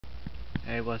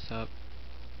Hey, what's up?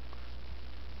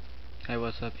 Hey,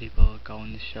 what's up, people?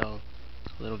 Going to show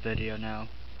a little video now.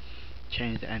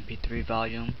 Change the MP3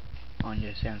 volume on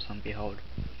your Samsung Behold.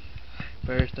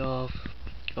 First off,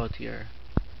 go to your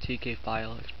tiki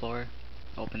file explorer,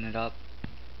 open it up.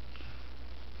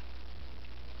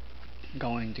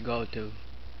 Going to go to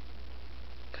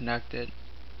connected,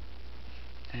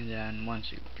 and then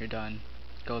once you're done,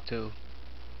 go to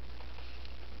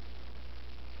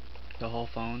the whole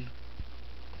phone.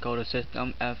 Go to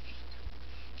SystemFS,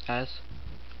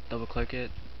 double click it.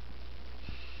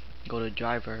 Go to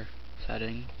driver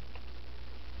setting,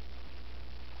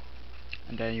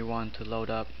 and then you want to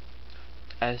load up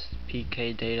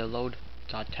spk data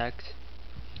load.txt,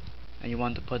 and you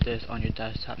want to put this on your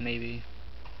desktop maybe.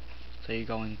 So you're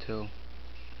going to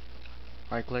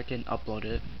right click and upload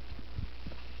it.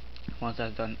 Once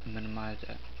that's done, minimize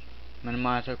it.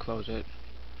 Minimize or close it.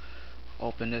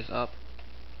 Open this up.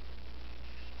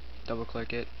 Double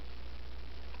click it.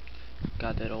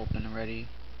 Got that open already.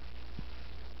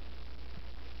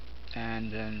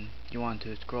 And then you want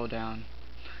to scroll down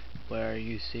where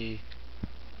you see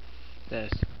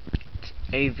this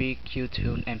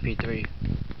AV-QTune MP3.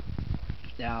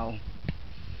 Now,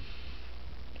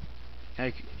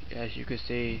 as you can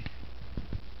see,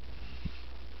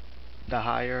 the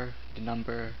higher the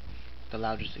number, the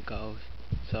louder it goes.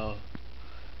 So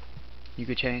you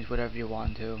could change whatever you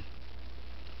want to.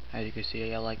 As you can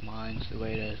see, I like mine the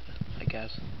way it is, I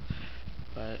guess.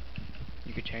 But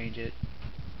you could change it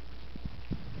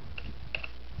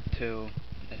to,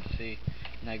 let's see,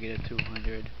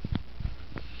 -200.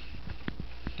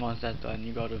 Once that's done,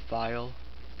 you go to File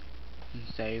and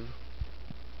Save.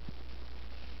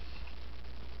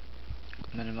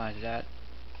 Minimize that.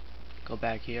 Go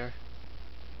back here,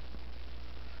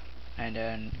 and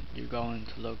then you're going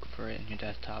to look for it in your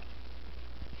desktop.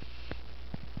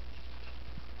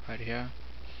 Right here,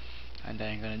 and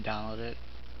then you're going to download it.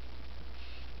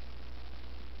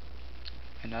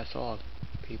 And that's all,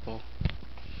 people.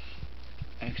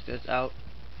 X this out,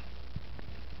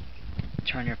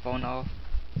 turn your phone off,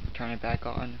 turn it back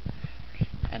on,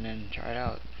 and then try it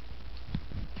out.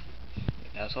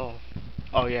 That's all.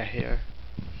 Oh yeah, here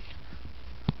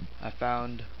I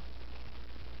found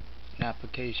an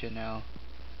application now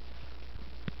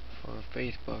for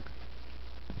Facebook,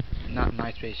 not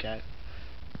MySpace yet.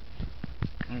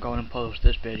 I'm going to post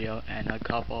this video and a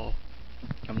couple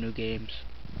of new games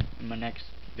in my next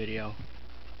video.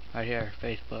 Right here,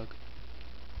 Facebook.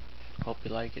 Hope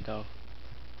you like it though.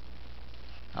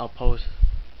 I'll post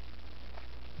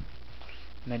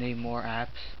many more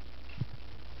apps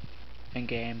and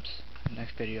games in the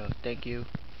next video. Thank you.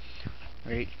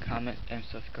 Rate, comment, and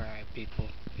subscribe, people.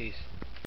 Peace.